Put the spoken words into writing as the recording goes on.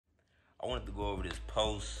I wanted to go over this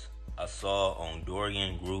post I saw on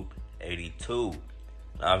DorianGroup82.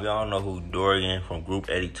 Now, if y'all know who Dorian from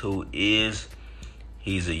Group82 is,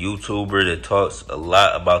 he's a YouTuber that talks a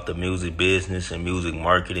lot about the music business and music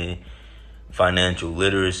marketing, financial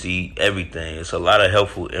literacy, everything. It's a lot of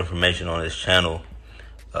helpful information on his channel.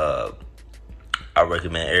 I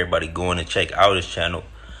recommend everybody going and check out his channel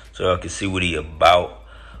so y'all can see what he about.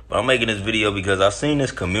 But I'm making this video because I seen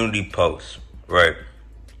this community post, right?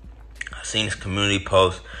 I seen this community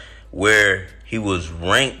post where he was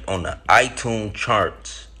ranked on the iTunes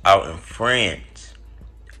charts out in France,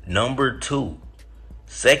 number 2,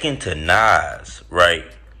 second to Nas, right?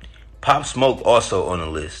 Pop Smoke also on the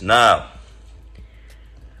list. Now,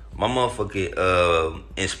 my motherfucking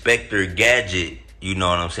Inspector Gadget, you know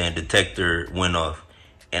what I'm saying, detector went off.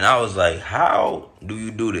 And I was like, how do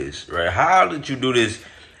you do this, right? How did you do this?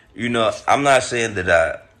 You know, I'm not saying that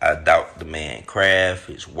I doubt the man craft,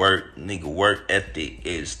 his work. Nigga work ethic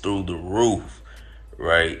is through the roof,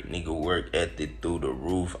 right? Nigga work ethic through the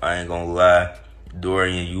roof. I ain't gonna lie.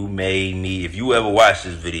 Dorian, you made me, if you ever watch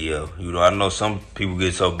this video, you know, I know some people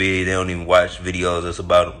get so big they don't even watch videos that's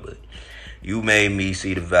about them, but you made me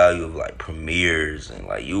see the value of like premieres, and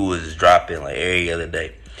like you was dropping like every other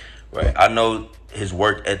day, right? I know his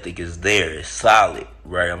work ethic is there, it's solid,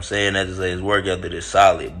 right? I'm saying that to say his work ethic is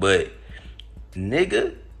solid, but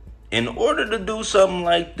nigga, in order to do something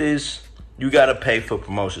like this, you gotta pay for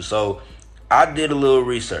promotion. So I did a little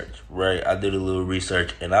research, right? I did a little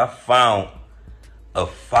research and I found a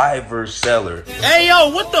Fiverr seller. Hey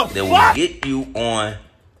yo, what the fuck? That will get you on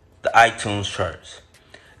the iTunes charts.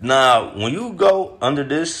 Now, when you go under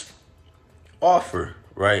this offer,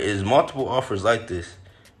 right, is multiple offers like this,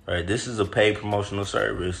 right? This is a paid promotional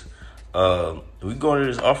service. We go into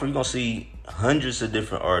this offer, you're gonna see hundreds of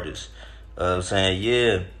different artists saying,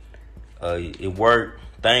 yeah, it worked,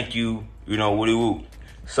 thank you, you know, woody woo.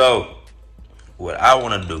 So, what I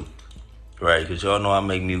wanna do, right, because y'all know I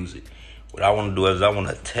make music, what I wanna do is I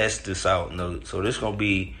wanna test this out. So this gonna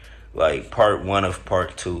be like part 1 of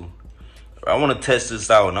part 2. I want to test this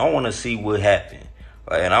out, and I want to see what happened.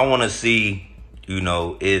 And I want to see, you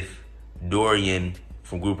know, if Dorian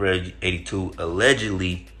from Group82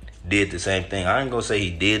 allegedly did the same thing. I ain't going to say he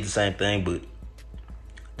did the same thing, but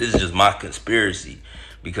this is just my conspiracy.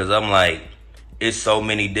 Because I'm like, it's so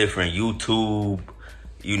many different YouTube,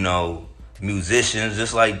 you know, musicians,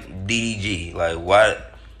 just like DDG. Like, why?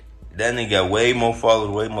 That nigga got way more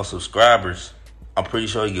followers, way more subscribers. I'm pretty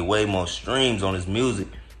sure he get way more streams on his music.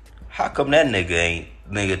 How come that nigga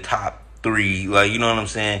ain't top 3? Like, you know what I'm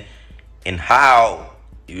saying? And how,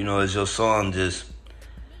 you know, is your song just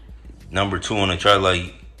number 2 on the chart?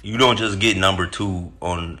 Like, you don't just get number 2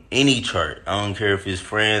 on any chart. I don't care if it's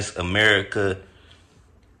France, America,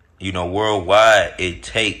 you know, worldwide. It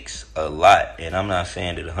takes a lot. And I'm not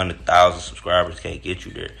saying that 100,000 subscribers can't get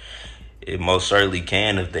you there. It most certainly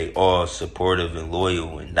can if they are supportive and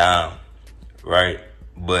loyal and down, right?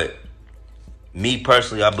 But me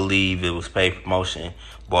personally, I believe it was paid promotion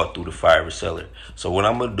bought through the Fiverr seller. So what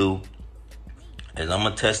I'm going to do is I'm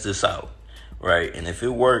going to test this out, right? And if it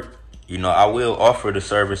worked, you know, I will offer the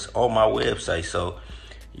service on my website. So,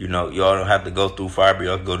 you know, y'all don't have to go through Fiverr.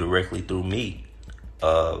 Y'all can go directly through me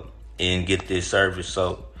and get this service.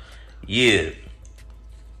 So, yeah,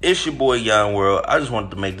 it's your boy, Yon World. I just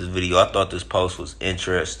wanted to make this video. I thought this post was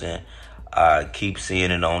interesting. I keep seeing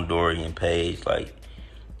it on Dorian page, like,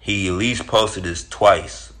 he at least posted this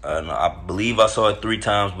twice. I believe I saw it 3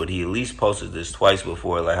 times, but he at least posted this twice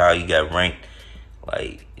before, like how he got ranked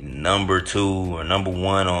like number 2 or number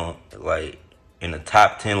 1 on like in the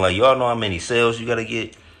top 10. Like, y'all know how many sales you gotta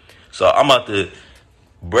get. So I'm about to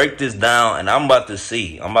break this down and I'm about to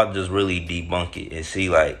see. I'm about to just really debunk it and see,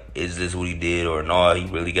 like, is this what he did or no, he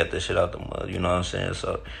really got that shit out the mud. You know what I'm saying?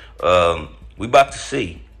 So we about to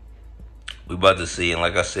see. We about to see, and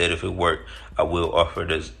like I said, if it worked, I will offer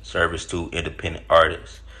this service to independent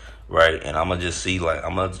artists, right? And I'm gonna just see, like,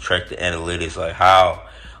 I'm gonna track the analytics, like how,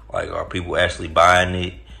 like, are people actually buying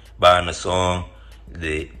the song?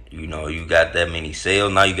 That, you know, you got that many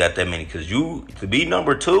sales, now you got that many, because you, to be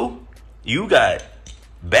number 2, you got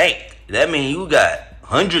bank. That means you got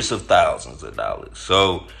hundreds of thousands of dollars.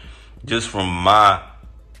 So just from my,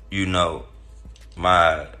 you know,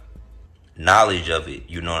 my knowledge of it,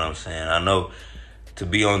 you know what I'm saying? I know to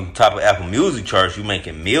be on top of Apple Music charts, you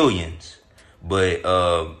making millions, but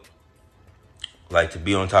like to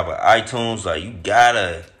be on top of iTunes, like you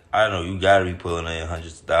gotta be pulling in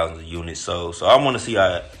hundreds of thousands of units. So I want to see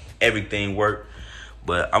how everything work,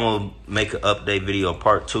 but I'm gonna make an update video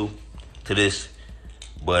part 2 to this.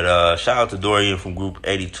 But shout out to Dorian from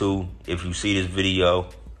Group82. If you see this video,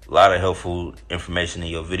 a lot of helpful information in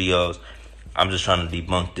your videos. I'm just trying to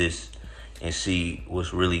debunk this and see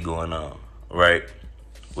what's really going on, right?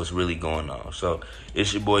 What's really going on. So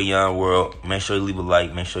it's your boy Yon World. Make sure you leave a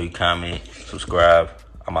like. Make sure you comment. Subscribe.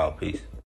 I'm out. Peace.